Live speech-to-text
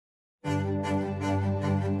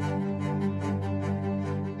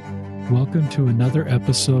Welcome to another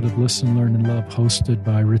episode of Listen, Learn, and Love, hosted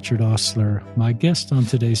by Richard Ostler. My guest on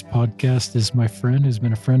today's podcast is my friend who's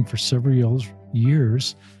been a friend for several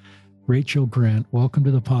years, Rachel Grant. Welcome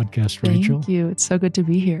to the podcast, Rachel. Thank you. It's so good to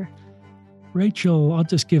be here. Rachel, I'll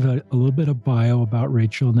just give a little bit of bio about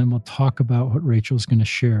Rachel, and then we'll talk about what Rachel's going to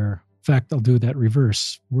share. In fact, I'll do that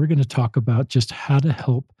reverse. We're going to talk about just how to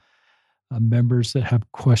help members that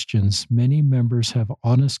have questions. Many members have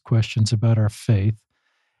honest questions about our faith,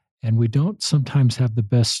 and we don't sometimes have the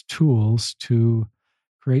best tools to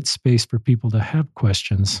create space for people to have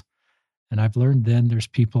questions. And I've learned then there's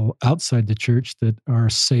people outside the church that are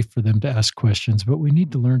safe for them to ask questions, but we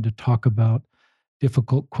need to learn to talk about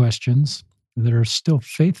difficult questions that are still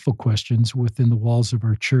faithful questions within the walls of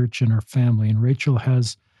our church and our family. And Rachel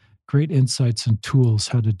has great insights and tools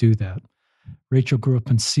how to do that. Rachel grew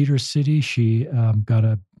up in Cedar City. She got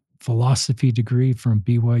a philosophy degree from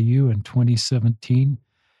BYU in 2017.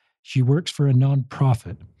 She works for a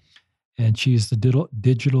nonprofit, and she's the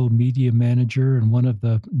digital media manager in one of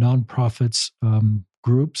the nonprofit's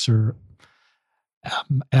groups or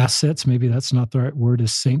assets. Maybe that's not the right word,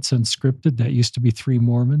 is Saints Unscripted. That used to be Three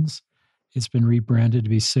Mormons. It's been rebranded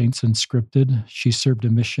to be Saints Unscripted. She served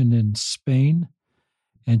a mission in Spain,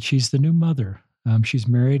 and she's the new mother. She's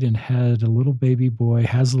married and has a little baby boy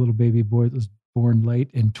that was born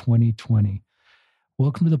late in 2020.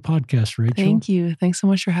 Welcome to the podcast, Rachel. Thank you. Thanks so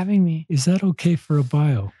much for having me. Is that okay for a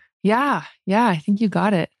bio? Yeah, I think you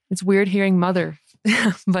got it. It's weird hearing mother,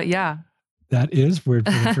 but yeah. That is weird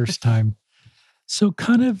for the first time. So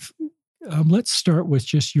let's start with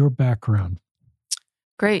just your background.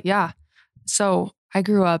 Great, yeah. So I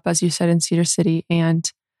grew up, as you said, in Cedar City,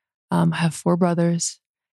 and I have 4 brothers,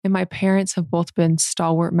 and my parents have both been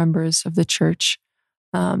stalwart members of the church.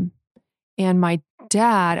 And my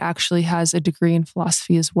dad actually has a degree in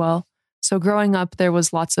philosophy as well. So growing up, there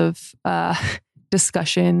was lots of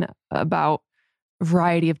discussion about a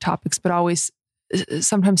variety of topics, but always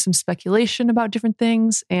sometimes some speculation about different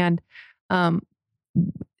things. And I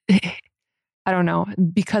don't know,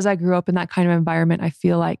 because I grew up in that kind of environment, I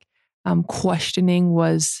feel like questioning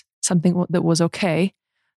was something that was okay.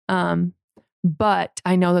 But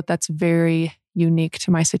I know that that's very unique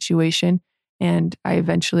to my situation. And I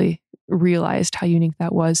eventually realized how unique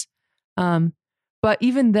that was. But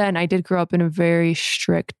even then, I did grow up in a very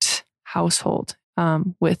strict household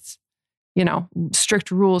with,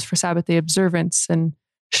 strict rules for Sabbath day observance, and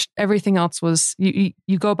everything else was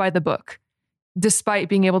you go by the book. Despite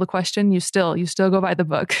being able to question, you still go by the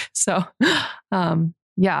book. So, that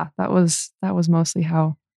was mostly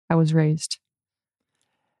how I was raised.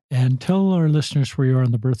 And tell our listeners where you are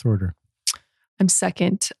in the birth order. I'm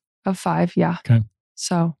second of 5. Yeah. Okay.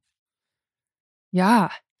 So, yeah.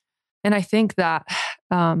 And I think that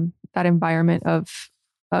that environment of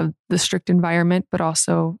the strict environment, but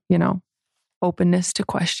also, openness to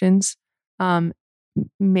questions,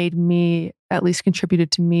 made me, at least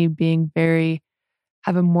contributed to me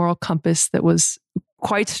have a moral compass that was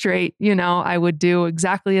quite straight. I would do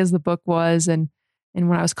exactly as the book was. And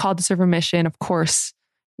when I was called to serve a mission, of course,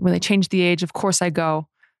 when they changed the age, of course I go.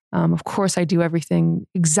 Of course I do everything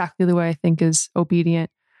exactly the way I think is obedient.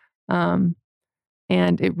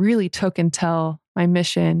 And it really took until my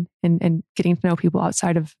mission and getting to know people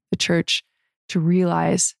outside of the church to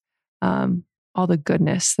realize all the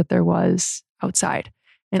goodness that there was outside,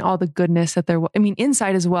 and all the goodness that there was,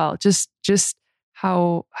 inside as well. Just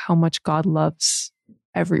how much God loves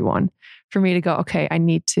everyone. For me to go, okay, I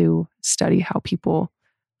need to study how people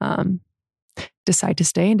decide to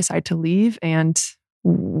stay and decide to leave, and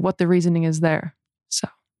what the reasoning is there. So.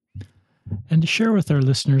 And to share with our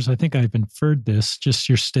listeners, I think I've inferred this, just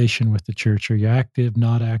your station with the church. Are you active,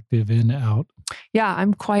 not active, in, out? Yeah,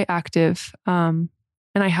 I'm quite active. And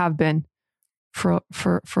I have been for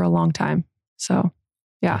a long time. So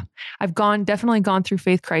yeah, I've definitely gone through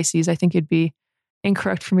faith crises. I think it'd be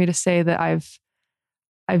incorrect for me to say that I've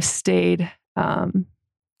stayed,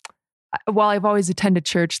 while I've always attended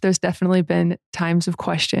church, there's definitely been times of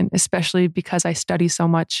question, especially because I study so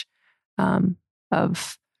much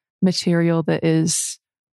of material that is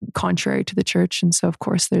contrary to the church. And so, of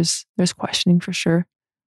course, there's questioning for sure,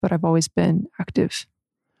 but I've always been active.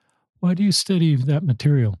 Why do you study that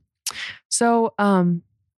material? So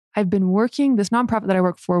I've been working, this nonprofit that I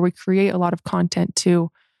work for, we create a lot of content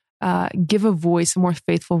to give a more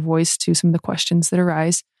faithful voice to some of the questions that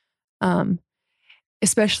arise,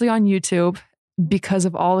 especially on YouTube, because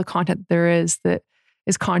of all the content there is that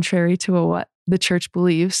is contrary to what the church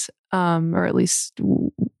believes, or at least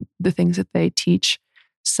the things that they teach.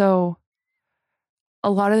 So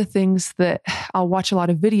a lot of the things that I'll watch a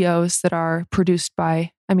lot of videos that are produced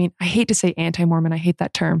by I mean, I hate to say anti-Mormon, I hate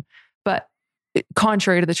that term, but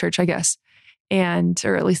contrary to the church, I guess,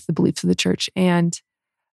 or at least the beliefs of the church. And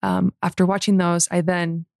after watching those, I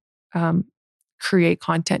then create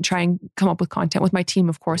content, try and come up with content with my team.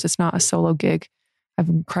 Of course, it's not a solo gig. I have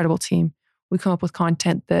an incredible team. We come up with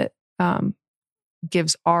content that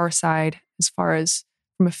gives our side as far as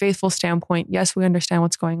from a faithful standpoint. Yes, we understand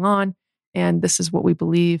what's going on, and this is what we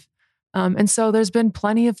believe. And so there's been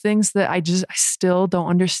plenty of things that I still don't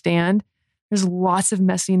understand. There's lots of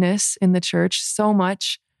messiness in the church, so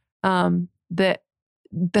much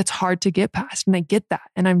that's hard to get past. And I get that.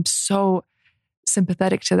 And I'm so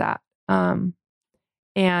sympathetic to that.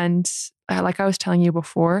 And like I was telling you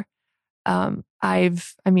before, I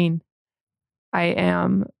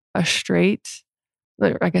am a straight,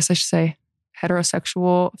 I guess I should say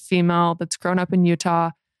heterosexual female that's grown up in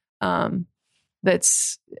Utah. I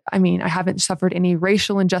haven't suffered any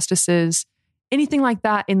racial injustices, anything like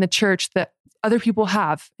that in the church that other people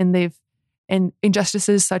have. And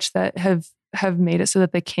injustices such that have made it so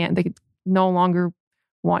that they no longer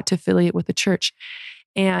want to affiliate with the church.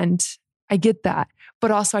 And I get that,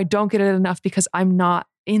 but also I don't get it enough because I'm not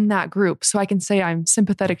in that group. So I can say I'm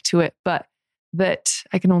sympathetic to it, but that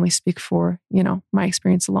I can only speak for, my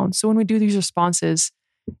experience alone. So when we do these responses,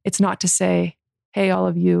 it's not to say, hey, all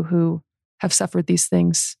of you who have suffered these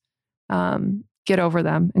things, get over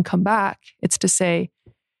them and come back. It's to say,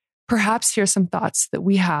 perhaps here's some thoughts that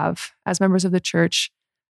we have as members of the church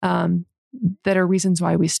that are reasons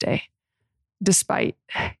why we stay, despite,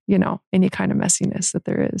 any kind of messiness that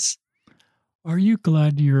there is. Are you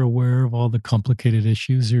glad you're aware of all the complicated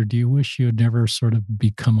issues, or do you wish you had never sort of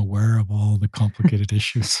become aware of all the complicated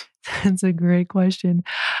issues? That's a great question.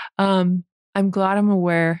 I'm glad I'm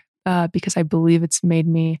aware because I believe it's made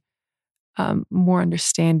me more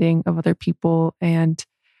understanding of other people, and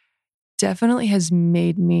definitely has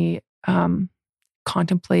made me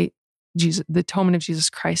contemplate Jesus, the atonement of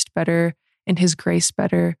Jesus Christ better and his grace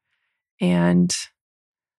better. And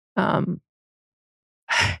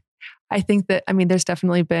I think that, there's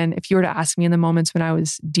definitely been, if you were to ask me in the moments when I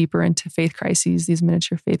was deeper into faith crises, these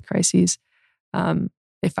miniature faith crises,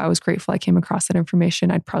 if I was grateful I came across that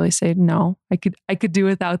information, I'd probably say, no, I could do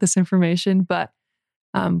without this information. But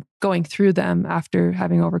going through them after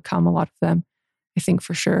having overcome a lot of them, I think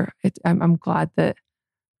for sure, I'm glad that,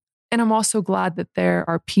 and I'm also glad that there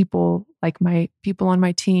are people like my people on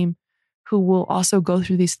my team who will also go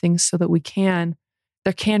through these things so that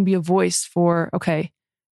there can be a voice for, okay,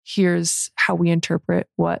 here's how we interpret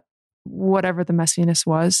whatever the messiness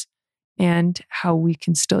was and how we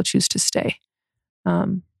can still choose to stay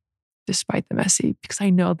despite the messy, because I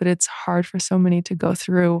know that it's hard for so many to go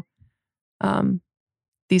through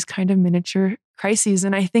these kind of miniature crises.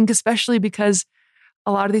 And I think especially because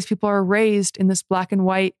a lot of these people are raised in this black and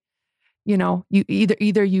white, you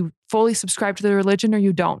either you fully subscribe to the religion or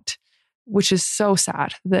you don't, which is so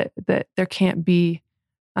sad that there can't be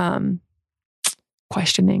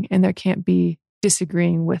questioning and there can't be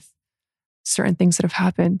disagreeing with certain things that have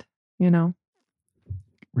happened,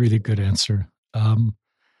 Really good answer.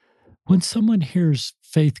 When someone hears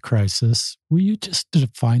faith crisis, will you just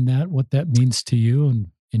define what that means to you and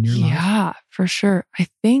in your life? Yeah, for sure. I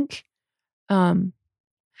think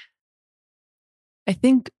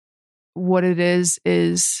what it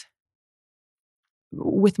is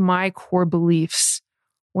with my core beliefs,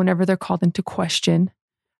 whenever they're called into question,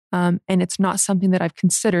 and it's not something that I've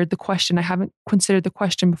considered the question. I haven't considered the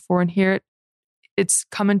question before, and here it's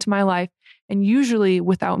come into my life, and usually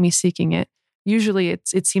without me seeking it. Usually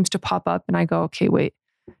it seems to pop up, and I go, okay, wait,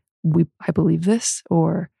 I believe this,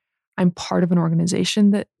 or I'm part of an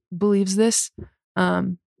organization that believes this,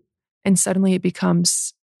 and suddenly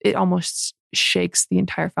it almost shakes the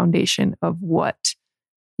entire foundation of what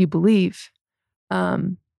you believe.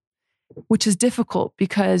 Which is difficult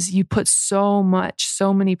because you put so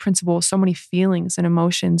many principles, so many feelings and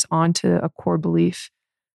emotions onto a core belief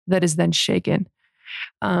that is then shaken.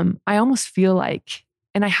 I almost feel like,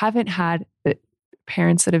 and I haven't had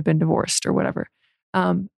parents that have been divorced or whatever,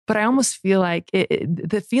 but I almost feel like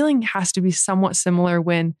the feeling has to be somewhat similar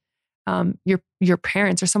when your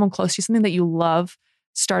parents or someone close to you, something that you love,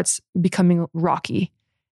 starts becoming rocky,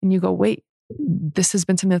 and you go, wait, this has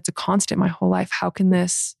been something that's a constant my whole life. How can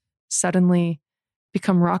this suddenly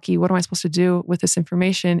become rocky? What am I supposed to do with this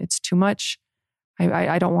information? It's too much.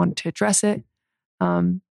 I don't want to address it.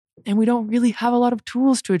 And we don't really have a lot of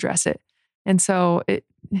tools to address it. And so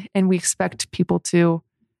we expect people to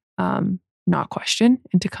not question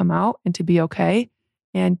and to come out and to be okay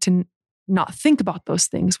and to not think about those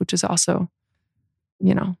things, which is also,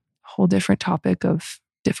 a whole different topic of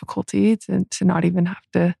difficulty to not even have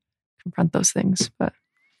to confront those things. But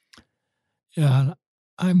yeah,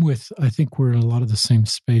 I think we're in a lot of the same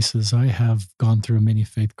spaces. I have gone through a mini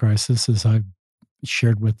faith crisis, as I've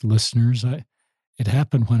shared with listeners. It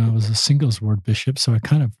happened when I was a singles ward bishop, so I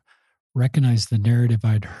kind of recognized the narrative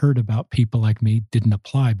I'd heard about people like me didn't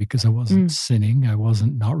apply because I wasn't sinning. I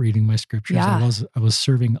wasn't not reading my scriptures. Yeah. I was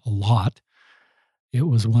serving a lot. It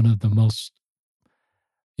was one of the most,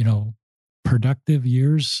 productive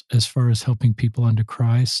years as far as helping people unto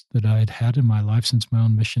Christ that I'd had in my life since my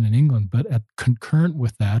own mission in England. But concurrent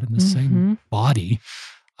with that, in the same body,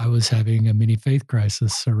 I was having a mini faith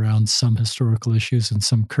crisis around some historical issues and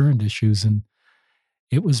some current issues. And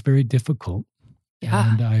it was very difficult.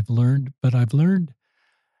 Yeah. And I've learned,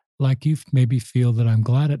 like you maybe feel that I'm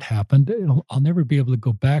glad it happened. I'll never be able to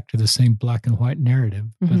go back to the same black and white narrative.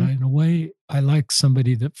 But in a way, I like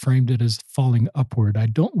somebody that framed it as falling upward. I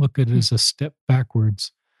don't look at it as a step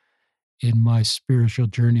backwards in my spiritual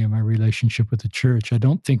journey and my relationship with the church. I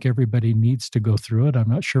don't think everybody needs to go through it.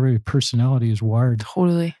 I'm not sure every personality is wired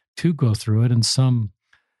totally to go through it.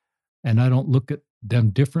 And I don't look at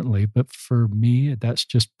them differently, but for me, that's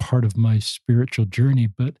just part of my spiritual journey.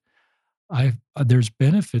 But there's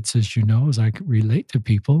benefits, as you know, as I relate to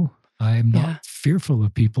people. I am not fearful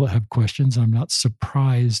of people that have questions. I'm not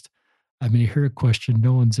surprised. I mean, I hear a question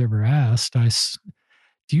no one's ever asked.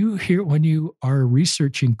 Do you hear, when you are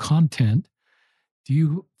researching content, do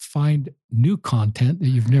you find new content that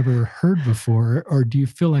you've never heard before, or do you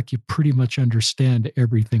feel like you pretty much understand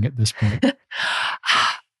everything at this point?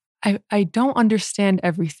 I don't understand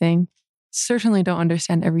everything. Certainly don't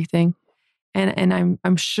understand everything. And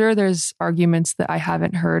I'm sure there's arguments that I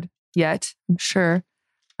haven't heard yet. I'm sure.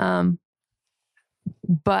 But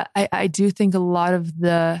I do think a lot of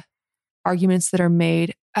the arguments that are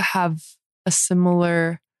made have a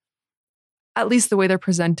similar, at least the way they're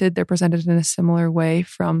presented in a similar way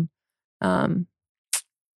from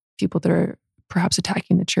people that are perhaps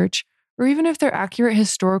attacking the church, or even if they're accurate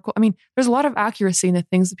historical. I mean, there's a lot of accuracy in the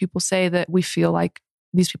things that people say that we feel like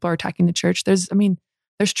these people are attacking the church. There's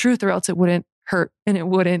truth, or else it wouldn't hurt and it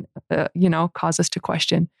wouldn't, cause us to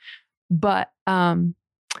question. But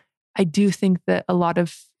I do think that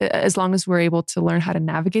as long as we're able to learn how to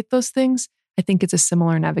navigate those things, I think it's a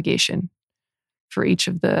similar navigation for each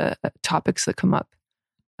of the topics that come up.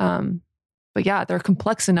 But yeah, they're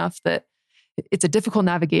complex enough that it's a difficult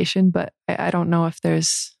navigation, but I don't know if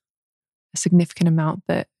there's a significant amount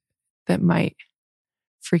that might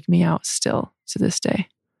freak me out still to this day.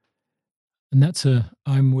 And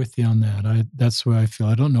I'm with you on that. That's why I feel.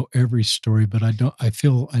 I don't know every story, but I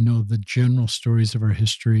feel I know the general stories of our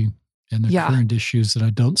history and the current issues, that I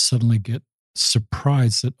don't suddenly get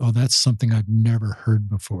surprised that, oh, that's something I've never heard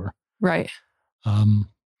before. Right.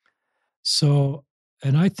 So,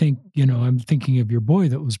 and I think, I'm thinking of your boy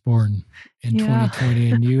that was born in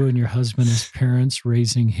 2020, and you and your husband as parents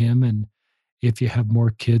raising him. And if you have more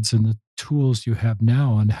kids, and the tools you have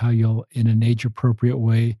now on how you'll, in an age appropriate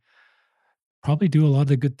way, probably do a lot of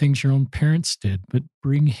the good things your own parents did, but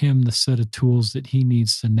bring him the set of tools that he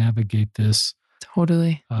needs to navigate this.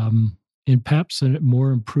 Totally. In perhaps a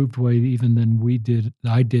more improved way even than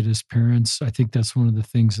I did as parents. I think that's one of the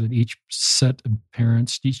things that each set of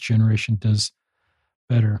parents, each generation does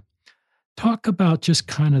better. Talk about just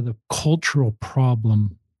kind of the cultural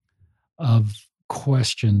problem of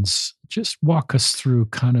questions. Just walk us through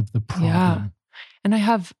kind of the problem. Yeah. And I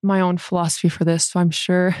have my own philosophy for this, so I'm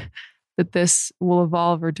sure that this will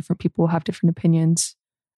evolve, or different people will have different opinions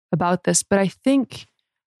about this. But I think,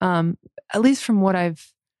 at least from what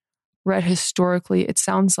I've read historically, it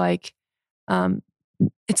sounds like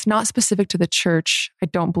it's not specific to the church. I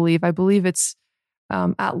don't believe. I believe it's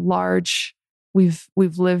at large. We've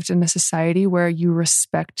lived in a society where you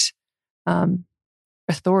respect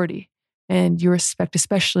authority, and you respect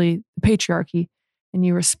especially the patriarchy, and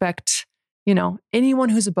you respect anyone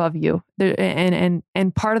who's above you. And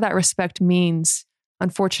part of that respect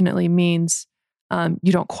unfortunately means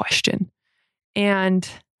you don't question. And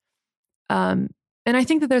I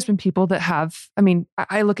think that there's been people that have,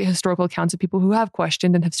 I look at historical accounts of people who have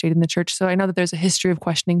questioned and have stayed in the church. So I know that there's a history of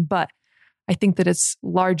questioning, but I think that it's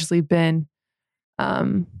largely been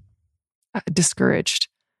discouraged.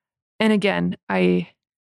 And again, I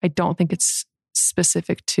don't think it's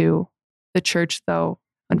specific to the church, though.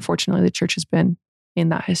 Unfortunately, the church has been in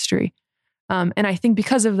that history. And I think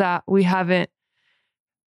because of that, we haven't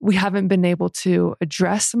been able to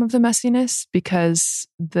address some of the messiness, because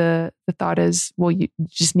the thought is, well, you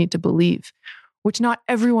just need to believe, which not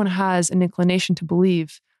everyone has an inclination to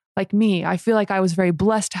believe. Like me, I feel like I was very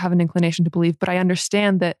blessed to have an inclination to believe, but I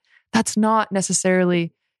understand that that's not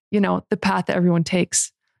necessarily, the path that everyone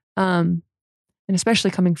takes. And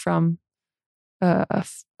especially coming from a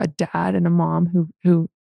dad and a mom who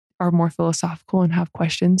are more philosophical and have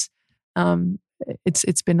questions.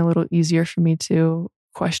 It's been a little easier for me to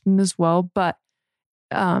question as well. But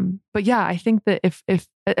yeah, I think that if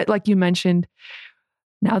like you mentioned,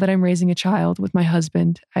 now that I'm raising a child with my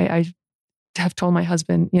husband, I have told my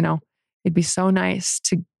husband, it'd be so nice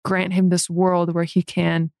to grant him this world where he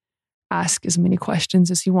can ask as many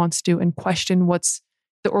questions as he wants to and question what's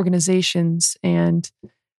the organizations and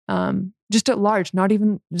just at large, not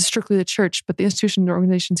even strictly the church, but the institutions and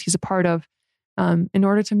organizations he's a part of in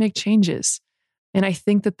order to make changes. And I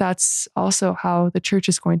think that that's also how the church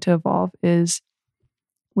is going to evolve, is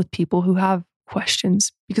with people who have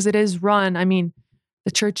questions, because it is run. I mean,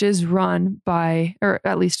 the church is run by, or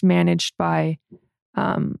at least managed by,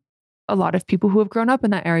 a lot of people who have grown up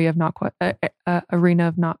in that area of arena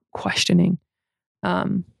of not questioning.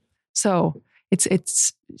 So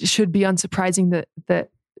it should be unsurprising that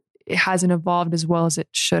it hasn't evolved as well as it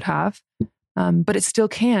should have, but it still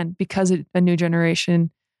can, because a new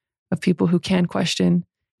generation of people who can question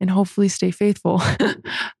and hopefully stay faithful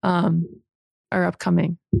are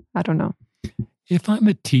upcoming. I don't know. If I'm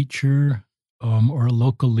a teacher or a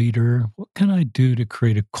local leader, what can I do to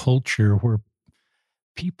create a culture where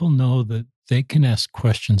people know that they can ask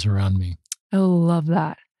questions around me? I love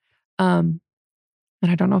that. And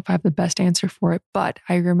I don't know if I have the best answer for it, but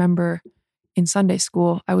I remember in Sunday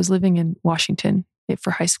school, I was living in Washington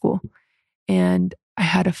for high school, and I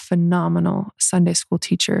had a phenomenal Sunday school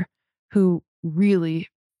teacher who really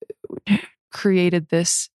created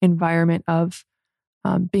this environment of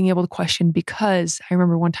being able to question, because I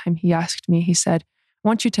remember one time he asked me, he said, I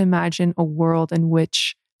want you to imagine a world in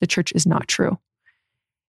which the church is not true.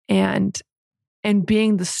 And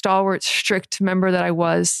being the stalwart, strict member that I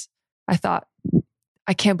was, I thought,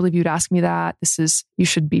 I can't believe you'd ask me that. You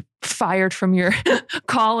should be fired from your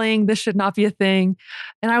calling. This should not be a thing.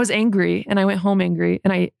 And I was angry, and I went home angry.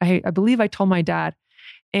 And I believe I told my dad,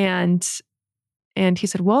 and he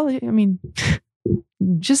said, well, I mean,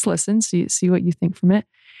 just listen, see what you think from it.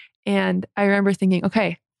 And I remember thinking,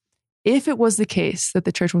 okay, if it was the case that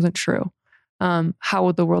the church wasn't true, how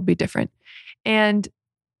would the world be different? And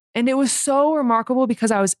it was so remarkable,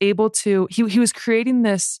 because I was able to, he was creating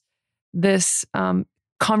this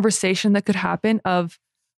conversation that could happen of,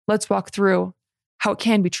 let's walk through how it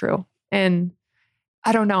can be true. And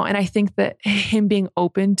I don't know. And I think that him being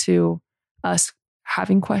open to us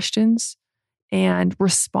having questions and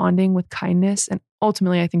responding with kindness, and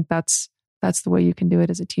ultimately, I think that's the way you can do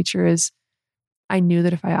it as a teacher, is I knew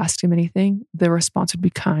that if I asked him anything, the response would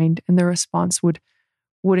be kind, and the response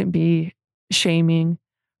wouldn't be shaming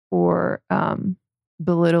or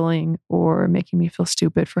belittling or making me feel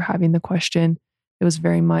stupid for having the question. It was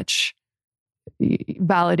very much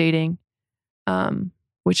validating,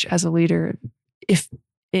 which as a leader, if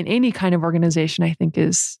in any kind of organization, I think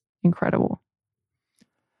is incredible.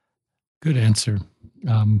 Good answer.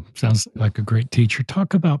 Sounds like a great teacher.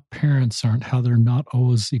 Talk about parents how they're not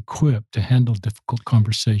always equipped to handle difficult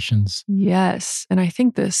conversations. Yes. And I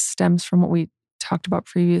think this stems from what we talked about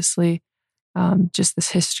previously, just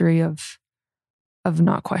this history of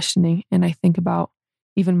not questioning. And I think about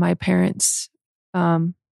even my parents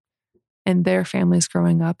and their families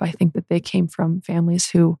growing up. I think that they came from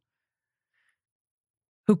families who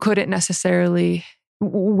couldn't necessarily,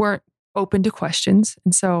 weren't open to questions.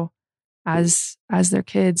 And so as their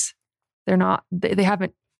kids, they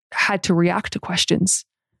haven't had to react to questions.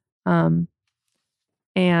 And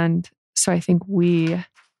so I think we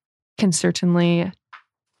can certainly,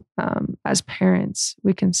 as parents,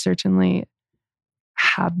 we can certainly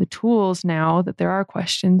have the tools now that there are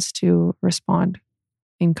questions to respond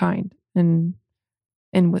in kind and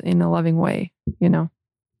in a loving way,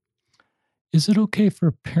 Is it okay for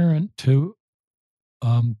a parent to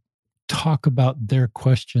talk about their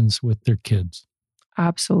questions with their kids?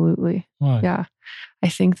 Absolutely. Why? Yeah. I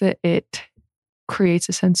think that it creates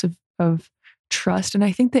a sense of trust. And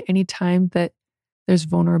I think that anytime that there's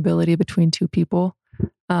vulnerability between two people,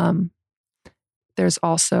 there's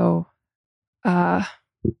also, what's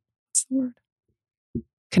the word?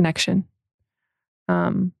 Connection.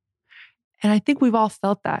 And I think we've all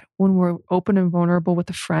felt that when we're open and vulnerable with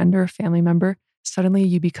a friend or a family member, suddenly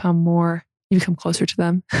you become closer to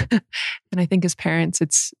them. And I think as parents,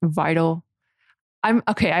 it's vital. I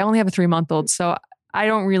only have a 3-month-old, so I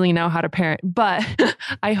don't really know how to parent, but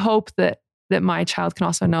I hope that my child can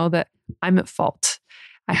also know that I'm at fault.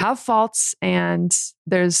 I have faults, and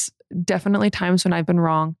there's definitely times when I've been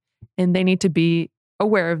wrong, and they need to be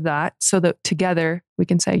aware of that so that together we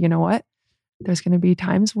can say, you know what, there's going to be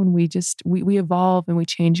times when we evolve and we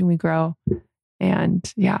change and we grow.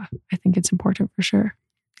 And yeah, I think it's important for sure.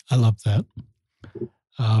 I love that.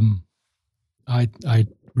 I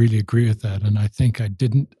really agree with that. And I think I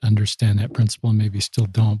didn't understand that principle and maybe still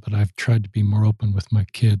don't, but I've tried to be more open with my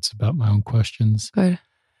kids about my own questions. Good.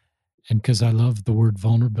 And because I love the word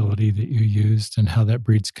vulnerability that you used and how that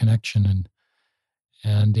breeds connection.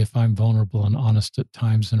 And if I'm vulnerable and honest at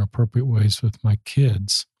times in appropriate ways with my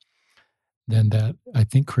kids, then that I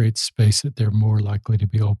think creates space that they're more likely to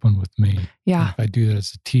be open with me. Yeah. And if I do that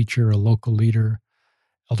as a teacher, a local leader,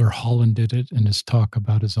 Elder Holland did it in his talk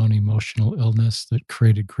about his own emotional illness that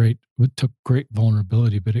took great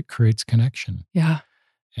vulnerability, but it creates connection. Yeah.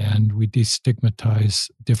 And we destigmatize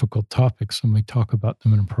difficult topics when we talk about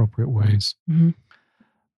them in appropriate ways.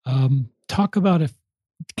 Mm-hmm. Talk about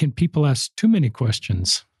can people ask too many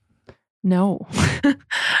questions? No.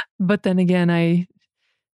 But then again, I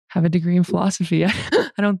have a degree in philosophy. I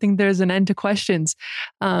don't think there's an end to questions.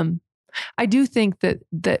 I do think that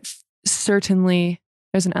certainly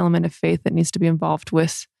there's an element of faith that needs to be involved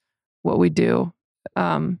with what we do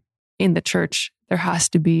in the church. There has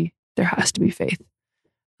to be faith.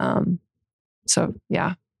 So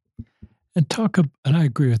yeah. And I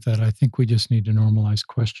agree with that. I think we just need to normalize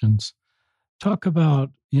questions. Talk about,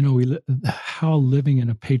 how living in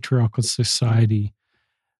a patriarchal society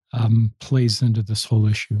plays into this whole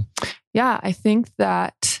issue. Yeah, I think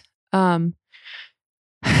that a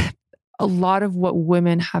lot of what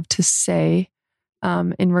women have to say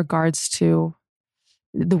in regards to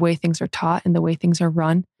the way things are taught and the way things are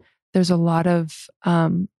run, there's a lot of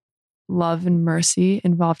love and mercy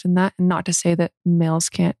involved in that. And not to say that males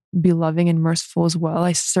can't be loving and merciful as well.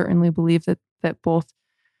 I certainly believe that both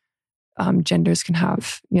genders can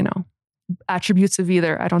have, attributes of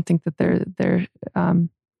either. I don't think that they're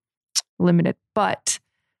limited, but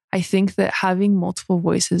I think that having multiple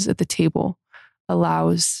voices at the table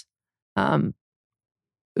allows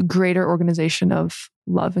greater organization of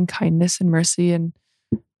love and kindness and mercy and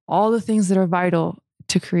all the things that are vital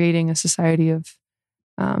to creating a society of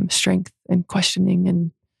strength and questioning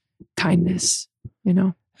and kindness.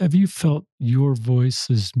 Have you felt your voice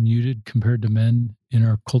is muted compared to men in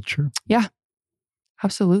our culture? Yeah,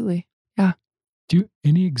 absolutely. Yeah.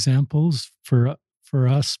 Any examples for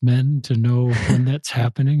us men to know when that's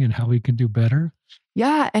happening and how we can do better?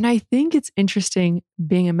 Yeah. And I think it's interesting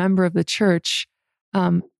being a member of the church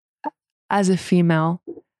as a female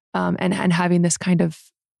and having this kind of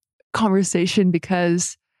conversation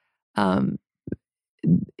because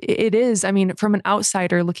it is, from an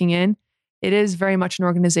outsider looking in, it is very much an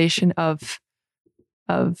organization of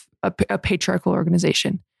a patriarchal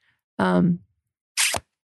organization. And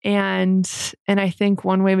I think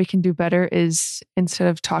one way we can do better is instead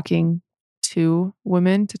of talking to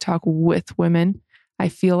women, to talk with women. I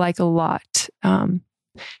feel like a lot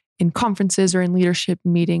in conferences or in leadership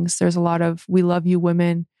meetings, there's a lot of, we love you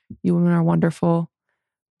women are wonderful,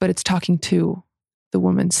 but it's talking to the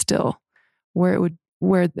woman still, where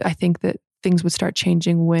I think that things would start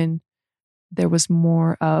changing when there was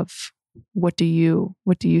more of, what do you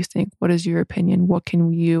think? What is your opinion? What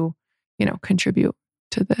can you contribute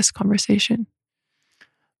to this conversation?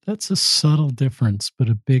 That's a subtle difference, but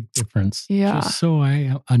a big difference. Yeah. Just so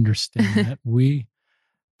I understand that we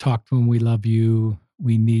talked when we love you,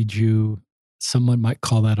 we need you. Someone might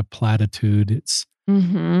call that a platitude. It's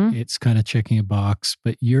kind of checking a box,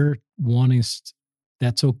 but you're wanting,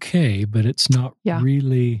 that's okay, but it's not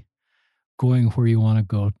really going where you want to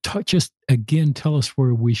go. Just again, tell us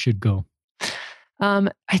where we should go. I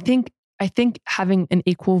think having an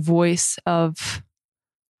equal voice of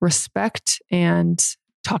respect and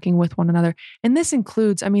talking with one another. And this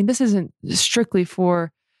includes, this isn't strictly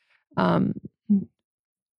for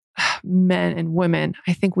men and women.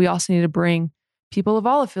 I think we also need to bring people of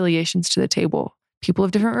all affiliations to the table, people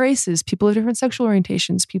of different races, people of different sexual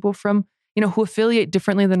orientations, people from, who affiliate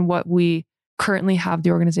differently than what we currently have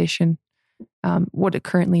the organization, what it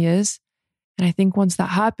currently is. And I think once that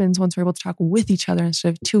happens, once we're able to talk with each other instead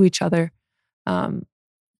of to each other,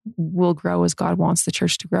 we'll grow as God wants the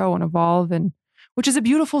church to grow and evolve, and which is a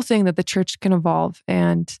beautiful thing that the church can evolve.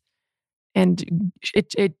 And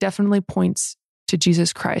it definitely points to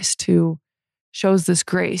Jesus Christ, who shows this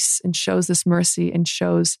grace and shows this mercy and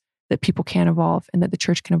shows that people can evolve and that the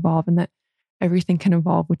church can evolve and that everything can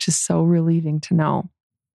evolve, which is so relieving to know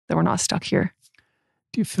that we're not stuck here.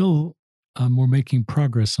 Do you feel we're making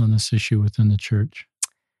progress on this issue within the church?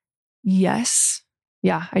 Yes.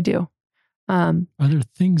 Yeah, I do. Are there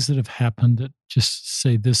things that have happened that just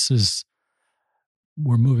say this is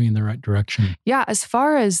we're moving in the right direction. Yeah. As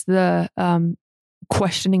far as the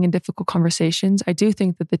questioning and difficult conversations, I do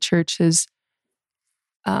think that the church is,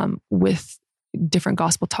 with different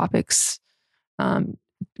gospel topics,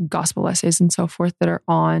 gospel essays and so forth that are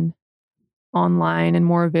online and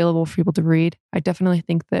more available for people to read. I definitely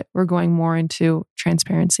think that we're going more into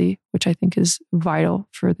transparency, which I think is vital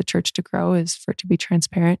for the church to grow, is for it to be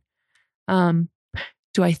transparent.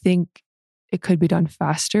 Do I think it could be done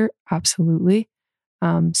faster? Absolutely.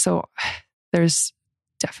 So there's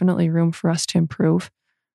definitely room for us to improve,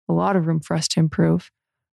 a lot of room for us to improve.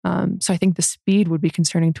 So I think the speed would be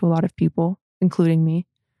concerning to a lot of people, including me.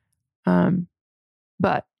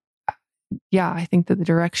 But yeah, I think that the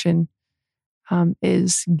direction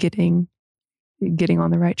is getting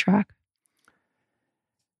on the right track.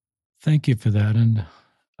 Thank you for that. And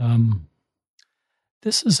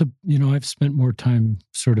this is I've spent more time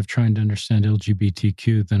sort of trying to understand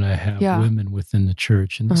LGBTQ than I have women within the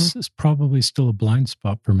church. And this is probably still a blind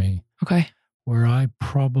spot for me. Okay. Where I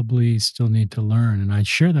probably still need to learn. And I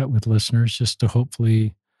share that with listeners just to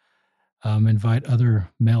hopefully invite other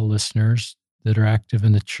male listeners that are active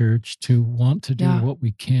in the church to want to do what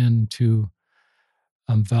we can to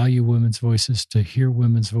value women's voices, to hear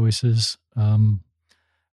women's voices. I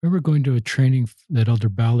remember going to a training that Elder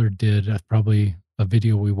Ballard did, probably a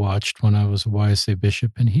video we watched when I was a YSA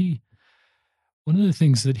bishop. And one of the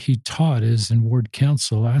things that he taught is in ward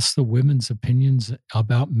council, ask the women's opinions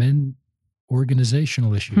about men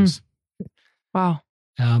organizational issues. Wow.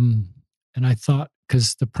 And I thought,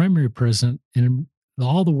 because the primary president in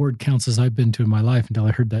all the ward councils I've been to in my life until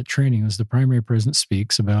I heard that training was the primary president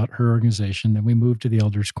speaks about her organization. Then we moved to the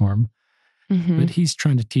elders quorum. But he's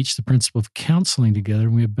trying to teach the principle of counseling together,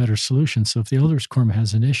 and we have better solutions. So if the elders quorum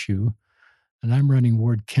has an issue and I'm running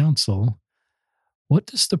ward council, what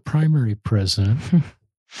does the primary president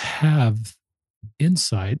have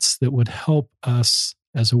insights that would help us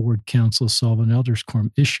as a ward council solve an elders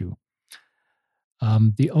quorum issue?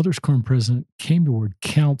 The elders quorum president came to ward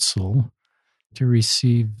council to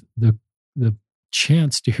receive the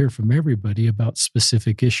chance to hear from everybody about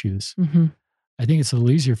specific issues. I think it's a little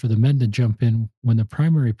easier for the men to jump in when the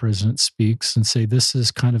primary president speaks and say, this is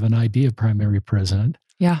kind of an idea, primary president.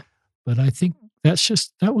 Yeah. But I think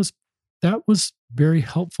that was very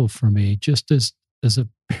helpful for me, just as a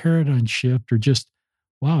paradigm shift, or just,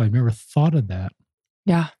 wow, I've never thought of that.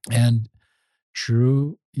 Yeah. And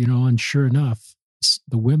true, and sure enough,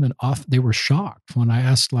 the women they were shocked when I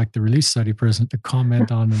asked like the Relief Society president to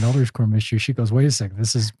comment on an elders quorum issue. She goes, wait a second,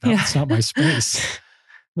 it's not my space.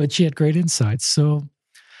 But she had great insights. So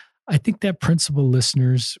I think that principle,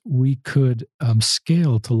 listeners, we could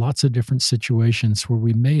scale to lots of different situations where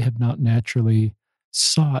we may have not naturally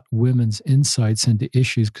sought women's insights into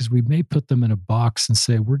issues, because we may put them in a box and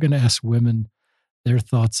say, we're going to ask women their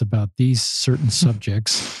thoughts about these certain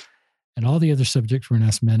subjects, and all the other subjects we're going to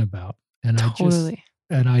ask men about. And totally.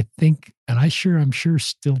 I'm sure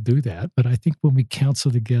still do that. But I think when we counsel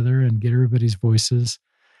together and get everybody's voices,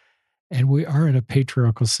 and we are in a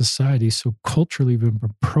patriarchal society, so culturally we've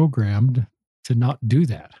been programmed to not do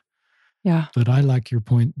that. Yeah. But I like your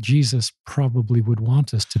point. Jesus probably would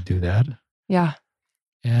want us to do that. Yeah.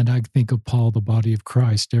 And I think of Paul, the body of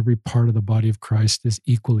Christ. Every part of the body of Christ is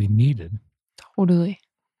equally needed. Totally.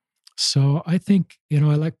 So I think, I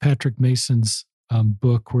like Patrick Mason's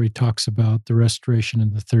book where he talks about the restoration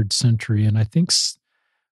in the 3rd century. And I think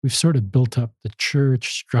we've sort of built up the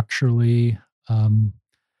church structurally.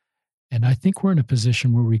 And I think we're in a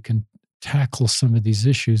position where we can tackle some of these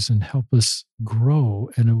issues and help us grow.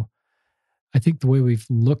 And I think the way we've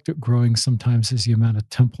looked at growing sometimes is the amount of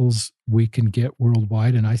temples we can get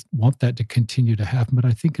worldwide. And I want that to continue to happen. But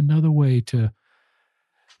I think another way to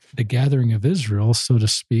the gathering of Israel, so to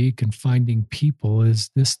speak, and finding people is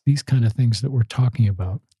these kind of things that we're talking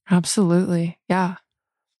about. Absolutely. Yeah.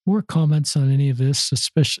 More comments on any of this,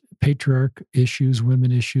 especially patriarch issues,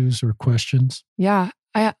 women issues, or questions? Yeah.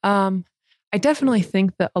 I definitely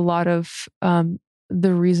think that a lot of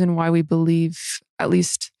the reason why we believe at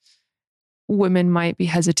least women might be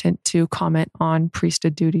hesitant to comment on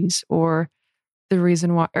priesthood duties, or the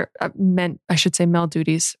reason why, male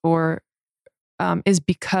duties, or is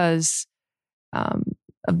because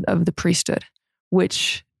of the priesthood,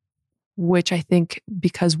 which I think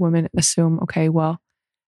because women assume, okay, well,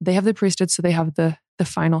 they have the priesthood, so they have the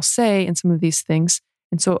final say in some of these things.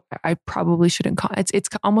 And so I probably shouldn't it's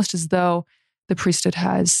almost as though the priesthood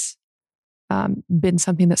has been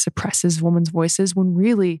something that suppresses women's voices, when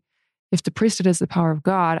really, if the priesthood is the power of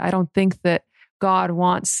God, I don't think that God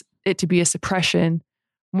wants it to be a suppression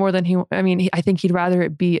more than I think he'd rather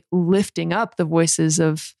it be lifting up the voices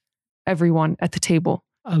of everyone at the table.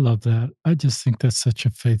 I love that. I just think that's such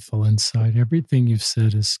a faithful insight. Everything you've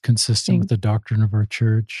said is consistent with the doctrine of our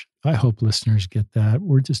church. I hope listeners get that.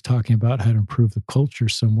 We're just talking about how to improve the culture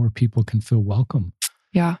so more people can feel welcome.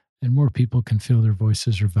 Yeah. And more people can feel their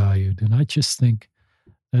voices are valued. And I just think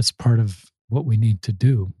that's part of what we need to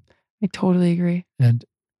do. I totally agree. And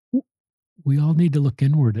we all need to look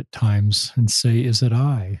inward at times and say, is it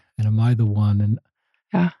I? And am I the one? And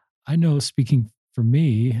I know, speaking for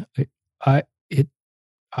me,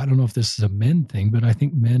 I don't know if this is a men thing, but I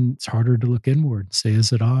think men, it's harder to look inward and say,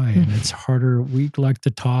 is it I? And it's harder. We like to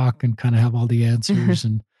talk and kind of have all the answers.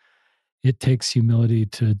 And it takes humility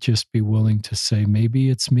to just be willing to say, maybe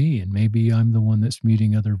it's me and maybe I'm the one that's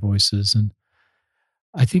muting other voices. And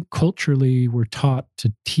I think culturally we're taught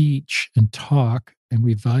to teach and talk, and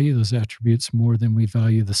we value those attributes more than we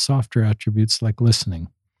value the softer attributes like listening.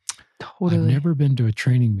 Totally. I've never been to a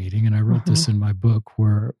training meeting, and I wrote this in my book,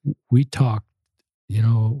 where we talked,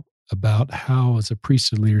 about how as a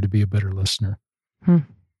priesthood leader to be a better listener.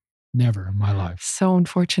 Never in my life. So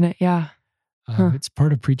unfortunate. Yeah. It's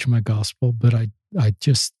part of preaching my gospel, but I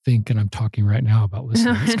just think, and I'm talking right now about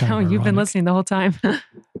listening. It's kind of you've been listening the whole time.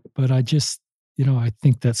 But I just, I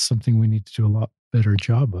think that's something we need to do a lot better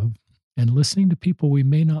job of. And listening to people we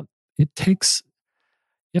may not, you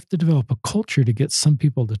have to develop a culture to get some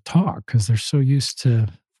people to talk because they're so used to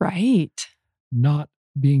not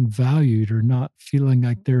being valued or not feeling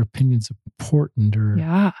like their opinion's important.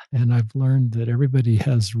 And I've learned that everybody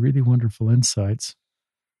has really wonderful insights.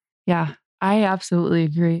 Yeah, I absolutely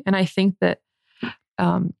agree. And I think that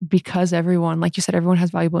because everyone, like you said, everyone has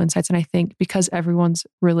valuable insights. And I think because everyone's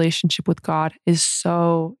relationship with God is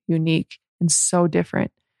so unique and so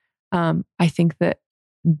different, I think that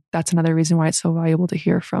that's another reason why it's so valuable to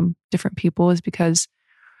hear from different people, is because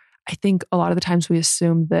I think a lot of the times we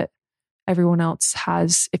assume that everyone else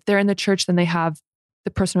has, if they're in the church, then they have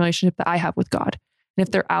the personal relationship that I have with God. And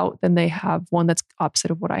if they're out, then they have one that's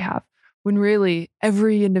opposite of what I have. When really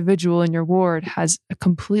every individual in your ward has a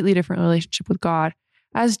completely different relationship with God,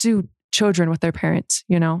 as do children with their parents.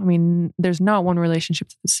 There's not one relationship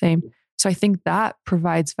that's the same. So I think that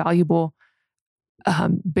provides valuable,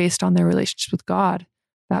 based on their relationship with God,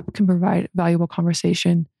 that can provide valuable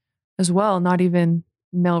conversation as well. Not even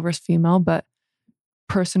male versus female, but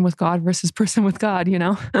person with God versus person with God,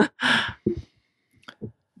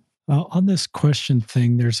 On this question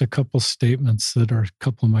thing, there's a couple statements that are a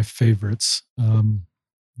couple of my favorites.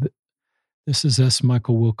 This is S.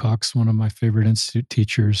 Michael Wilcox, one of my favorite institute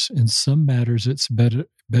teachers. In some matters, it's better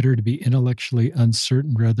to be intellectually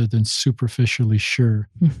uncertain rather than superficially sure.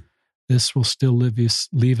 This will still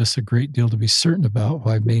leave us a great deal to be certain about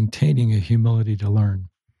while maintaining a humility to learn.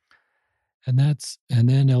 And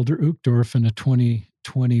then Elder Uchtdorf in a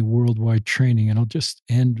 2020 worldwide training, and I'll just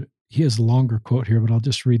end. He has a longer quote here, but I'll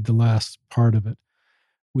just read the last part of it.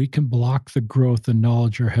 We can block the growth and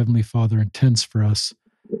knowledge our Heavenly Father intends for us.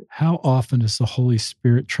 How often has the Holy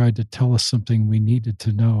Spirit tried to tell us something we needed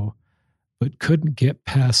to know, but couldn't get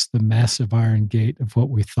past the massive iron gate of what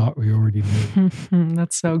we thought we already knew?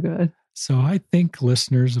 That's so good. So I think,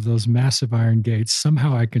 listeners, of those massive iron gates,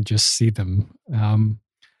 somehow I can just see them.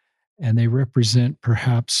 And they represent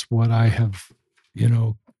perhaps what I have,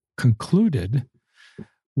 concluded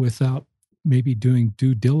without maybe doing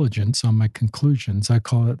due diligence on my conclusions. I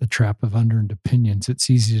call it the trap of unearned opinions. It's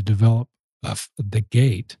easy to develop the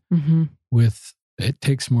gate it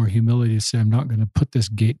takes more humility to say, I'm not going to put this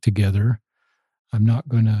gate together. I'm not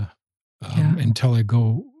going to, until I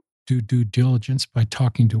go do due diligence by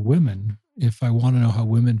talking to women. If I want to know how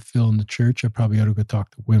women feel in the church, I probably ought to go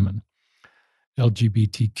talk to women,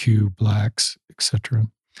 LGBTQ, Blacks, etc.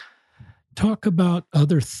 Talk about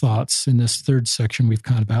other thoughts in this third section we've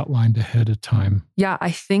kind of outlined ahead of time. Yeah,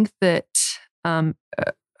 I think that I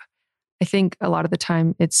think a lot of the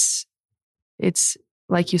time it's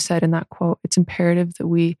like you said in that quote, it's imperative that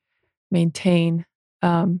we maintain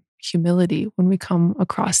humility when we come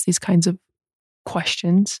across these kinds of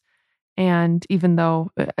questions. And even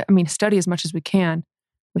though, study as much as we can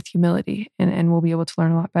with humility, and we'll be able to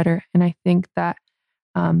learn a lot better. And I think that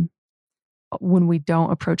when we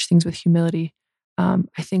don't approach things with humility, I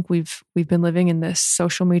think we've been living in this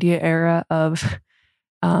social media era of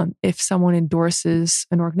if someone endorses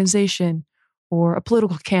an organization or a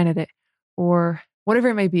political candidate or whatever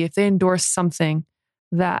it may be, if they endorse something,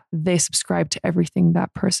 that they subscribe to everything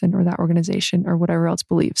that person or that organization or whatever else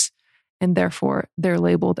believes. And therefore they're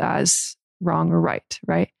labeled as wrong or right.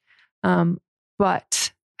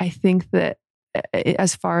 But I think that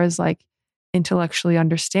as far as like intellectually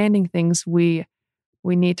understanding things, we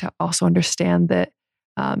need to also understand that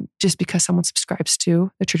just because someone subscribes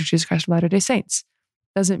to the Church of Jesus Christ of Latter-day Saints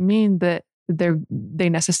doesn't mean that they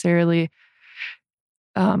necessarily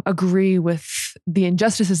agree with the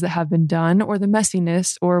injustices that have been done or the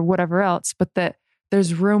messiness or whatever else, but that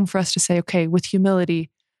there's room for us to say, okay, with humility,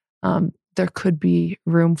 there could be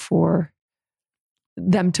room for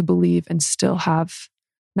them to believe and still have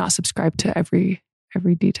not subscribed to every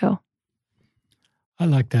detail. I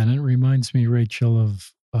like that. And it reminds me, Rachel,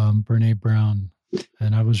 of Brene Brown.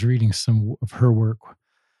 And I was reading some of her work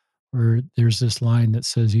where there's this line that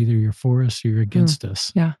says, either you're for us or you're against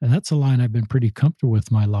us. Yeah. And that's a line I've been pretty comfortable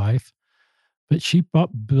with my life. But she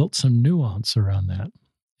built some nuance around that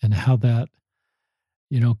and how that,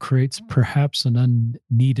 creates perhaps an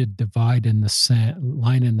unneeded divide in the sand,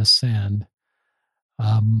 line in the sand.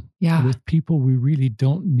 With people, we really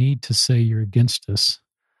don't need to say you're against us.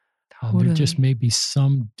 Totally. There just may be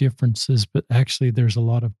some differences, but actually there's a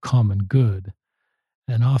lot of common good.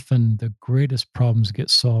 And often the greatest problems get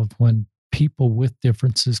solved when people with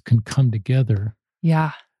differences can come together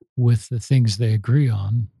with the things they agree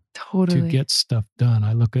on to get stuff done.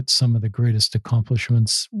 I look at some of the greatest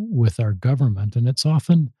accomplishments with our government, and it's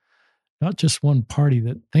often not just one party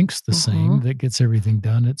that thinks the same that gets everything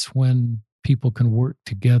done. It's when people can work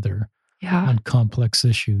together on complex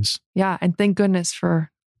issues. Yeah, and thank goodness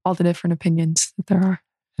for all the different opinions that there are.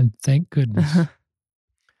 And thank goodness.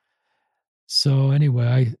 So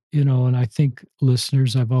anyway, and I think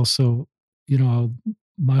listeners, I've also,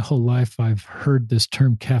 my whole life, I've heard this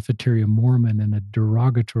term cafeteria Mormon in a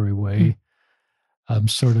derogatory way,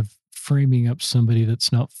 sort of framing up somebody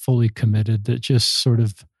that's not fully committed, that just sort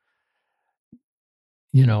of,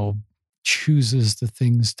 chooses the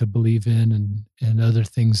things to believe in and other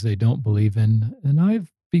things they don't believe in. And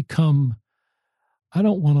I've become, I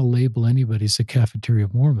don't want to label anybody as a cafeteria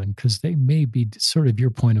Mormon because they may be sort of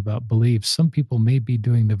your point about belief. Some people may be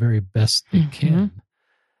doing the very best they can.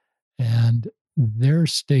 And their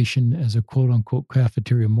station as a quote unquote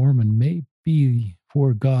cafeteria Mormon may be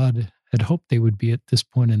where God had hoped they would be at this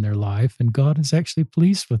point in their life. And God is actually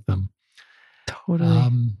pleased with them.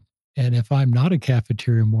 Totally. And if I'm not a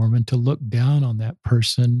cafeteria Mormon, to look down on that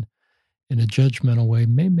person in a judgmental way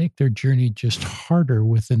may make their journey just harder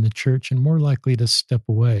within the church and more likely to step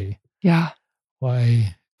away. Yeah.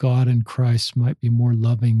 Why God and Christ might be more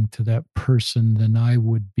loving to that person than I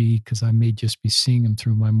would be because I may just be seeing him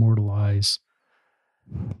through my mortal eyes.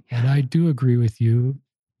 And I do agree with you.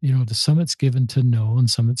 To some it's given to know and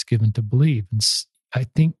some it's given to believe. And I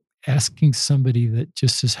think asking somebody that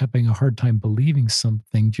just is having a hard time believing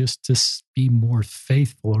something just to be more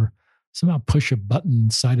faithful or somehow push a button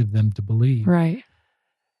inside of them to believe. Right.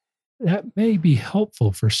 That may be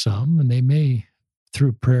helpful for some, and they may,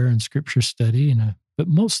 through prayer and scripture study, but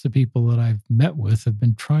most of the people that I've met with have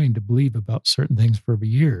been trying to believe about certain things for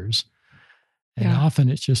years. And often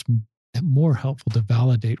it's just more helpful to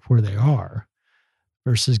validate where they are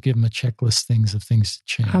versus give them a checklist of things to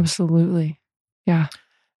change. Absolutely. Yeah.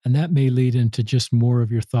 And that may lead into just more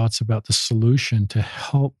of your thoughts about the solution to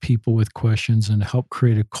help people with questions and help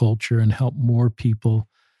create a culture and help more people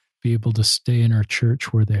be able to stay in our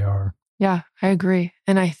church where they are. Yeah, I agree.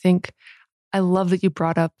 And I think I love that you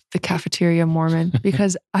brought up the cafeteria Mormon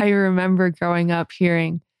because I remember growing up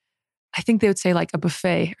hearing, I think they would say like a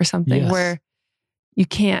buffet or something where you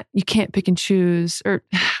can't pick and choose, or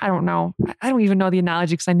I don't know. I don't even know the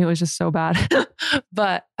analogy because I knew it was just so bad.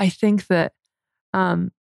 But I think that,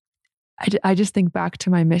 I just think back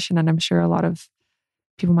to my mission, and I'm sure a lot of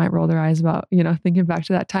people might roll their eyes about, thinking back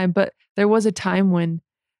to that time. But there was a time when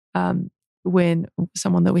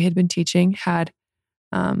someone that we had been teaching had,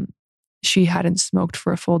 she hadn't smoked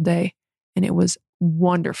for a full day, and it was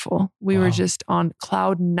wonderful. We were just on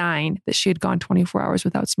cloud 9 that she had gone 24 hours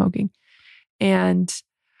without smoking. And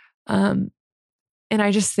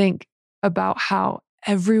I just think about how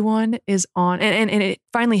everyone is on, and it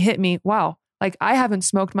finally hit me. Wow. Like I haven't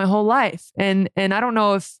smoked my whole life. And I don't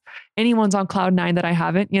know if anyone's on cloud 9 that I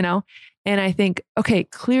haven't, and I think, okay,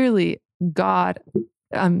 clearly God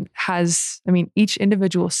each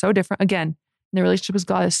individual is so different. Again, the relationship with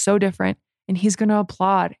God is so different, and he's going to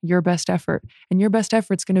applaud your best effort, and your best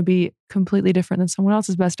effort's going to be completely different than someone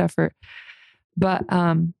else's best effort. But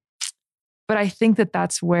I think that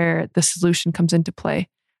that's where the solution comes into play.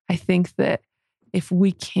 I think that if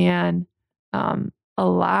we can,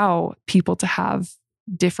 allow people to have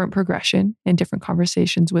different progression and different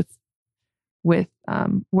conversations with where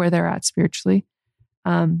they're at spiritually.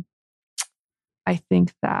 I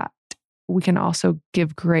think that we can also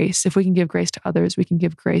give grace. If we can give grace to others, we can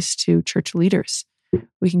give grace to church leaders.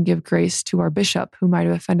 We can give grace to our bishop who might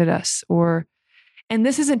have offended us, And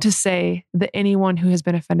this isn't to say that anyone who has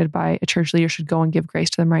been offended by a church leader should go and give grace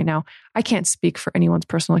to them right now. I can't speak for anyone's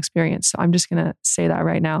personal experience, so I'm just going to say that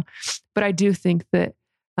right now. But I do think that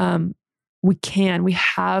we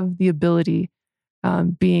have the ability,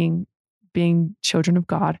 being children of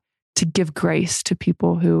God, to give grace to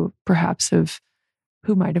people who perhaps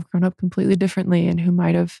who might have grown up completely differently and who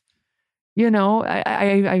might have,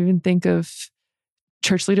 I even think of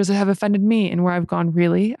church leaders that have offended me and where I've gone,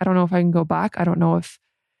 really? I don't know if I can go back. I don't know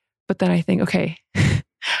but then I think, okay, I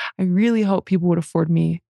really hope people would afford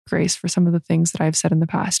me grace for some of the things that I've said in the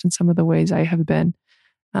past and some of the ways I have been.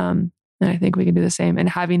 And I think we can do the same. And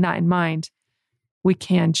having that in mind, we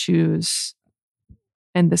can choose.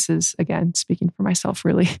 And this is, again, speaking for myself,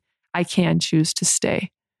 really, I can choose to stay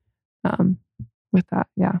with that.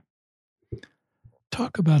 Yeah.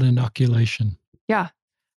 Talk about inoculation. Yeah.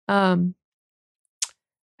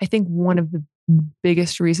 I think one of the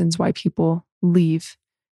biggest reasons why people leave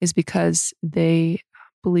is because they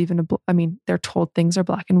believe in they're told things are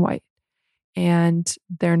black and white, and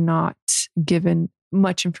they're not given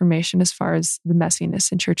much information as far as the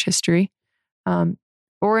messiness in church history,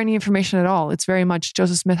 or any information at all. It's very much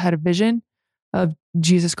Joseph Smith had a vision of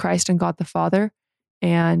Jesus Christ and God the Father,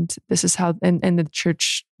 and this is how, and the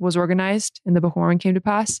church was organized, and the Book of Mormon came to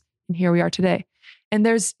pass, and here we are today. And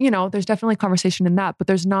there's definitely conversation in that, but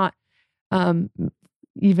there's not,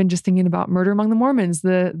 even just thinking about Murder Among the Mormons,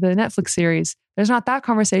 the Netflix series, there's not that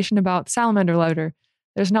conversation about the Salamander letter.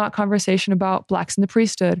 There's not conversation about blacks in the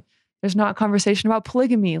priesthood. There's not conversation about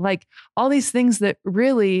polygamy, like all these things that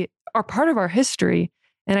really are part of our history.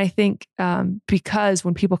 And I think because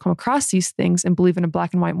when people come across these things and believe in a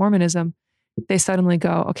black and white Mormonism, they suddenly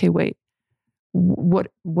go, okay, wait, what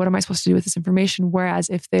am I supposed to do with this information? Whereas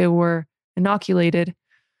if they were inoculated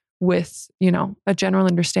with, a general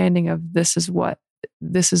understanding of this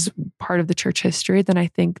is part of the church history, then I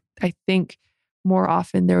think more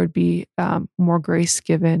often there would be more grace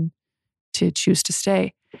given to choose to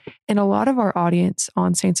stay. And a lot of our audience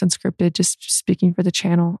on Saints Unscripted, just speaking for the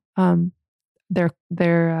channel,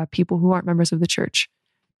 they're people who aren't members of the church,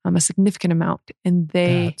 a significant amount. And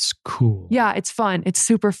that's cool. Yeah, it's fun. It's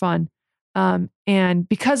super fun. And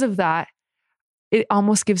because of that, it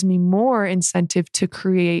almost gives me more incentive to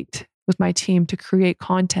create with my team, to create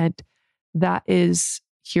content that is,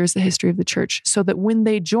 here's the history of the church, so that when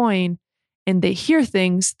they join and they hear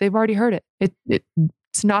things, they've already heard it.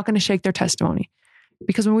 It's not going to shake their testimony.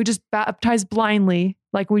 Because when we just baptize blindly,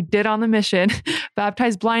 like we did on the mission,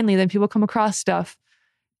 baptize blindly, then people come across stuff,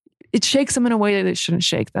 it shakes them in a way that it shouldn't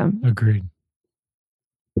shake them. Agreed.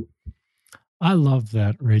 I love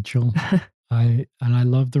that, Rachel. I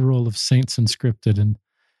love the role of Saints Unscripted, and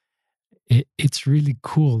it's really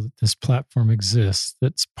cool that this platform exists.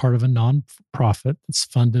 That's part of a nonprofit that's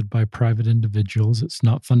funded by private individuals. It's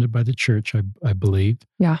not funded by the church, I believe.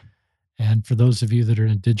 Yeah. And for those of you that are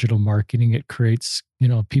in digital marketing, it creates,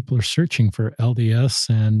 people are searching for LDS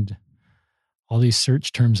and all these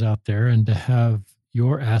search terms out there, and to have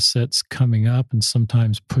your assets coming up and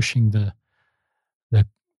sometimes pushing the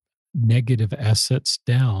negative assets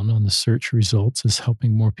down on the search results is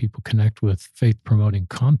helping more people connect with faith-promoting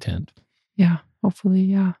content. Yeah, hopefully,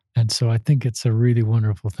 yeah. And so I think it's a really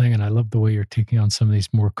wonderful thing, and I love the way you're taking on some of these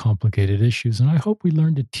more complicated issues. And I hope we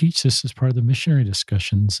learn to teach this as part of the missionary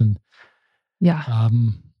discussions. And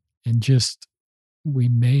and just we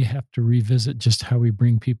may have to revisit just how we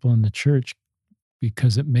bring people in the church,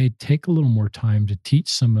 because it may take a little more time to teach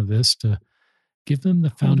some of this, to give them the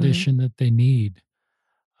foundation that they need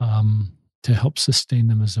to help sustain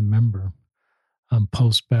them as a member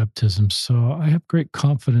post-baptism. So I have great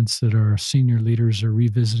confidence that our senior leaders are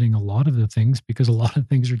revisiting a lot of the things, because a lot of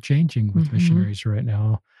things are changing with missionaries right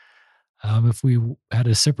now. If we had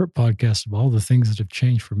a separate podcast of all the things that have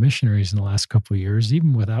changed for missionaries in the last couple of years,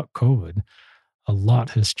 even without COVID, a lot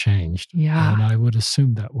has changed. Yeah. And I would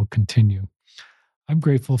assume that will continue. I'm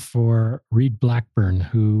grateful for Reed Blackburn,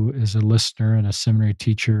 who is a listener and a seminary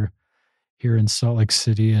teacher here in Salt Lake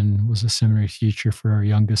City, and was a seminary teacher for our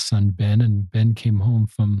youngest son, Ben. And Ben came home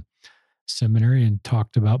from seminary and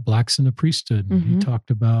talked about blacks in the priesthood. And he talked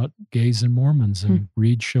about gays and Mormons, and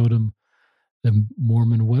Reed showed him the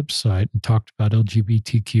Mormon website and talked about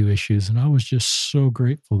LGBTQ issues. And I was just so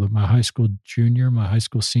grateful that my high school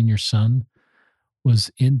senior son was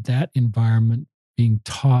in that environment, being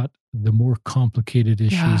taught the more complicated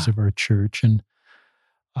issues of our church. And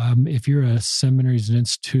if you're a seminaries and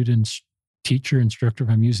institute teacher, instructor, if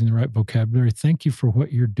I'm using the right vocabulary, thank you for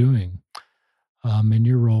what you're doing in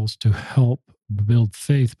your roles to help build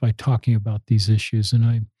faith by talking about these issues.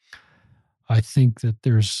 And I think that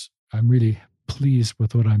I'm really pleased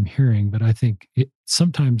with what I'm hearing, but I think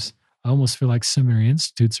sometimes I almost feel like seminary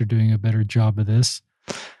institutes are doing a better job of this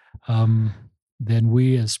than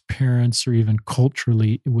we as parents or even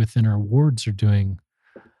culturally within our wards are doing.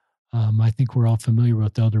 I think we're all familiar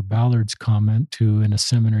with Elder Ballard's comment to in a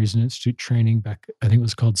seminaries and institute training back, I think it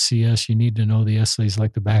was called CS, you need to know the essays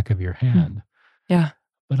like the back of your hand. Yeah.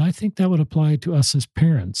 But I think that would apply to us as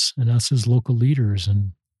parents and us as local leaders.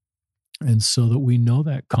 And so that we know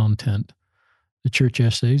that content. The church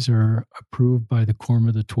essays are approved by the Quorum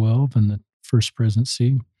of the 12 and the First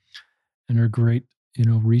Presidency and are great,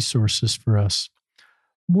 resources for us.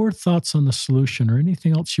 More thoughts on the solution or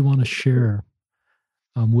anything else you want to share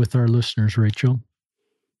with our listeners, Rachel?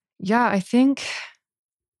 Yeah, I think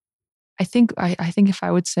if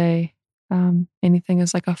I would say anything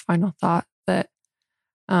as like a final thought that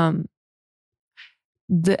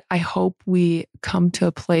I hope we come to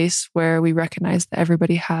a place where we recognize that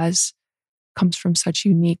everybody comes from such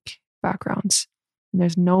unique backgrounds. And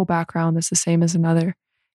there's no background that's the same as another.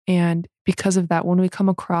 And because of that, when we come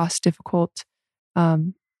across difficult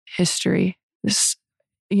history,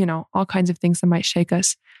 all kinds of things that might shake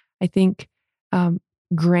us, I think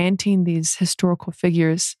granting these historical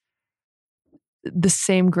figures the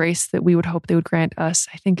same grace that we would hope they would grant us,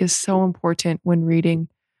 I think is so important when reading,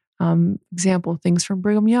 example, things from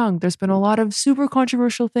Brigham Young. There's been a lot of super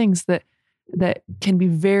controversial things that can be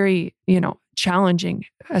very, challenging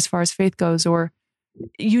as far as faith goes, or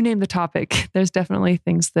you name the topic. There's definitely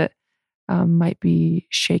things that might be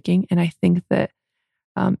shaking. And I think that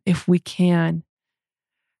if we can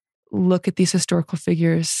look at these historical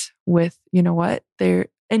figures with,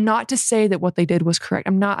 and not to say that what they did was correct.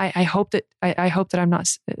 I hope that I'm not,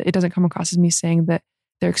 it doesn't come across as me saying that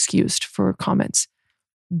they're excused for comments,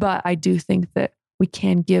 but I do think that we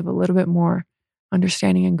can give a little bit more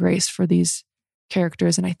understanding and grace for these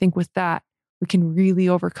characters. And I think with that, we can really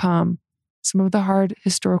overcome some of the hard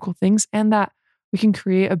historical things, and that we can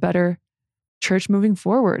create a better church moving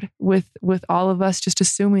forward with all of us just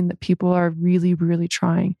assuming that people are really, really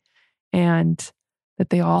trying, and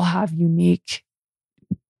that they all have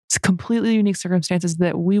completely unique circumstances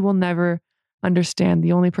that we will never understand.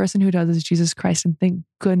 The only person who does is Jesus Christ, and thank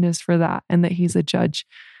goodness for that, and that he's a judge.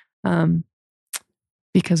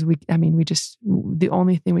 Because the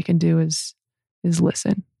only thing we can do is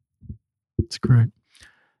listen. That's great.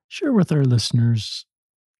 Share with our listeners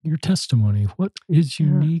your testimony. What is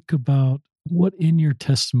unique about what in your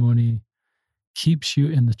testimony keeps you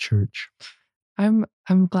in the church? I'm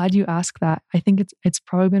glad you asked that. I think it's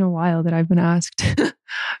probably been a while that I've been asked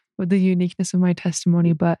with the uniqueness of my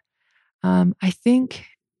testimony, but I think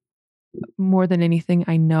more than anything,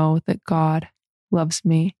 I know that God loves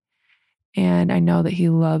me, and I know that He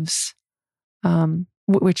loves,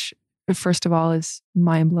 which first of all is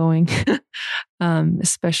mind blowing,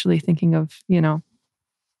 especially thinking of the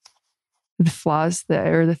flaws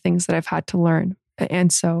or the things that I've had to learn,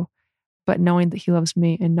 and so. But knowing that He loves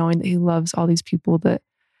me, and knowing that He loves all these people that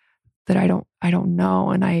I don't know,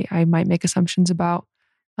 and I might make assumptions about,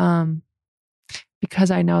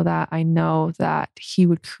 because I know that He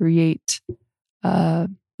would create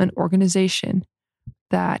an organization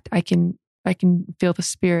that I can feel the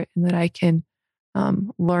Spirit, and that I can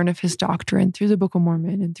learn of His doctrine through the Book of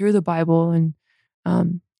Mormon and through the Bible and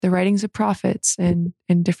the writings of prophets and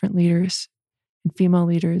different leaders and female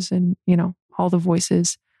leaders and all the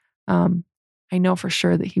voices. I know for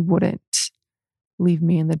sure that He wouldn't leave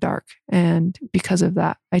me in the dark. And because of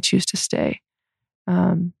that, I choose to stay,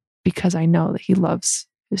 because I know that He loves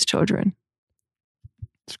His children.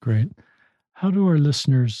 That's great. How do our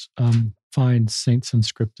listeners find Saints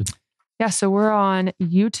Unscripted? Yeah, so we're on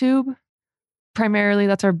YouTube primarily.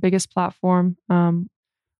 That's our biggest platform.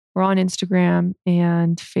 We're on Instagram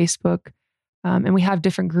and Facebook. And we have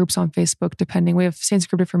different groups on Facebook depending. We have Saints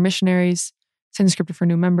Unscripted for missionaries, Saints Unscripted for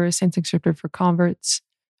new members, Saints Unscripted for converts,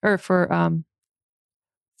 or for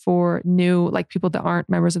new, like people that aren't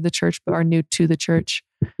members of the church but are new to the church.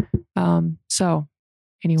 So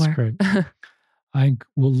anywhere. That's great. I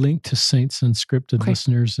will link to Saints Unscripted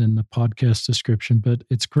listeners in the podcast description, but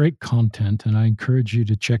it's great content, and I encourage you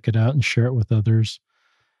to check it out and share it with others.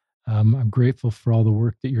 I'm grateful for all the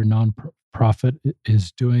work that your nonprofit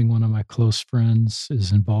is doing. One of my close friends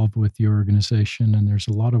is involved with your organization, and there's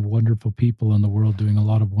a lot of wonderful people in the world doing a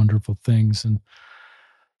lot of wonderful things. And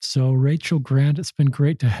so, Rachel Grant, it's been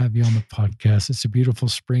great to have you on the podcast. It's a beautiful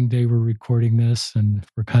spring day. We're recording this, and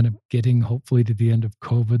we're kind of getting, hopefully, to the end of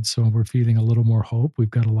COVID, so we're feeling a little more hope. We've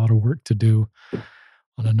got a lot of work to do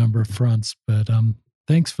on a number of fronts, but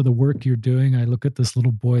thanks for the work you're doing. I look at this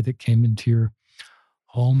little boy that came into your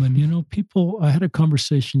home. And, I had a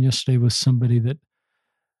conversation yesterday with somebody that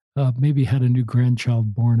maybe had a new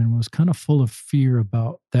grandchild born and was kind of full of fear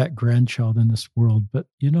about that grandchild in this world. But,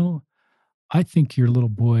 I think your little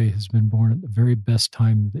boy has been born at the very best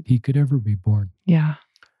time that he could ever be born. Yeah.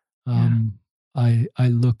 I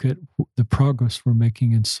look at the progress we're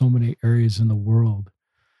making in so many areas in the world.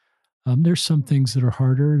 There's some things that are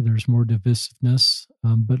harder. There's more divisiveness.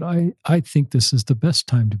 But I think this is the best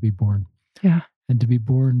time to be born. Yeah. And to be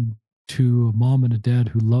born to a mom and a dad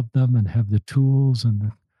who love them and have the tools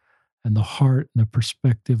and the heart and the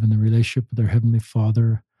perspective and the relationship with their Heavenly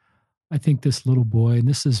Father. I think this little boy, and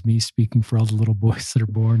this is me speaking for all the little boys that are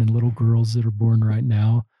born and little girls that are born right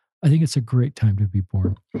now, I think it's a great time to be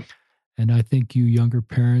born. And I think you younger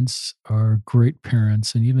parents are great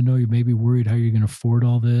parents. And even though you may be worried how you're going to afford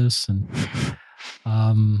all this and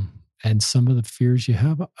some of the fears you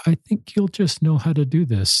have, I think you'll just know how to do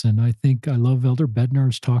this. And I think I love Elder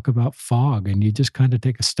Bednar's talk about fog, and you just kind of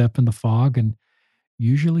take a step in the fog and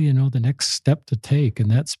usually you know the next step to take.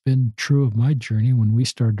 And that's been true of my journey. When we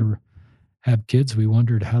started to have kids, we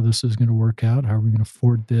wondered how this was going to work out, how are we going to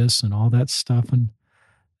afford this and all that stuff. And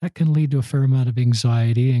that can lead to a fair amount of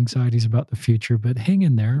anxiety. Anxieties about the future, but hang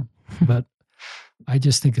in there. But I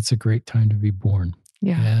just think it's a great time to be born.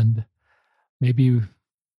 Yeah. And maybe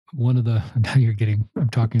I'm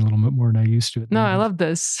talking a little bit more than I used to. No, I love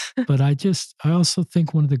this. But I also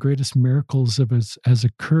think one of the greatest miracles has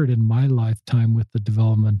occurred in my lifetime with the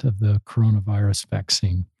development of the coronavirus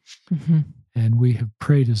vaccine. Mm-hmm. And we have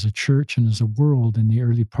prayed as a church and as a world in the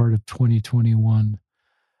early part of 2021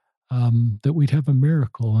 that we'd have a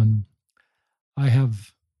miracle. And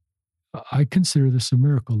I consider this a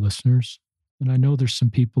miracle, listeners. And I know there's some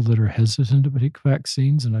people that are hesitant to take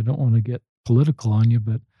vaccines, and I don't want to get political on you,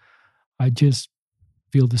 but I just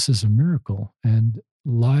feel this is a miracle, and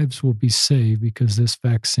lives will be saved because this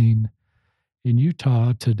vaccine in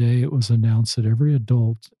Utah today, it was announced that every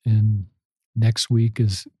adult in next week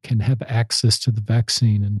can have access to the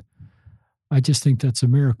vaccine. And I just think that's a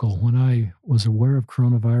miracle. When I was aware of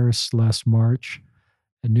coronavirus last March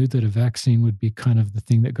and knew that a vaccine would be kind of the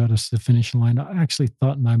thing that got us to the finish line, I actually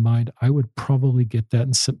thought in my mind I would probably get that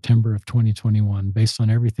in September of 2021 based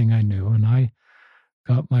on everything I knew. And I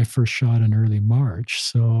got my first shot in early March.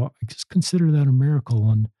 So I just consider that a miracle.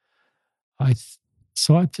 And I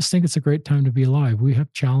just think it's a great time to be alive. We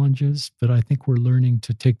have challenges, but I think we're learning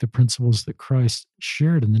to take the principles that Christ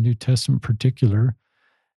shared in the New Testament in particular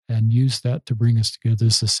and use that to bring us together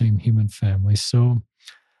as the same human family. So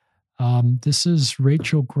this is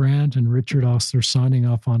Rachel Grant and Richard Ostler signing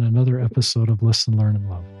off on another episode of Listen, Learn, and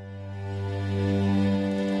Love.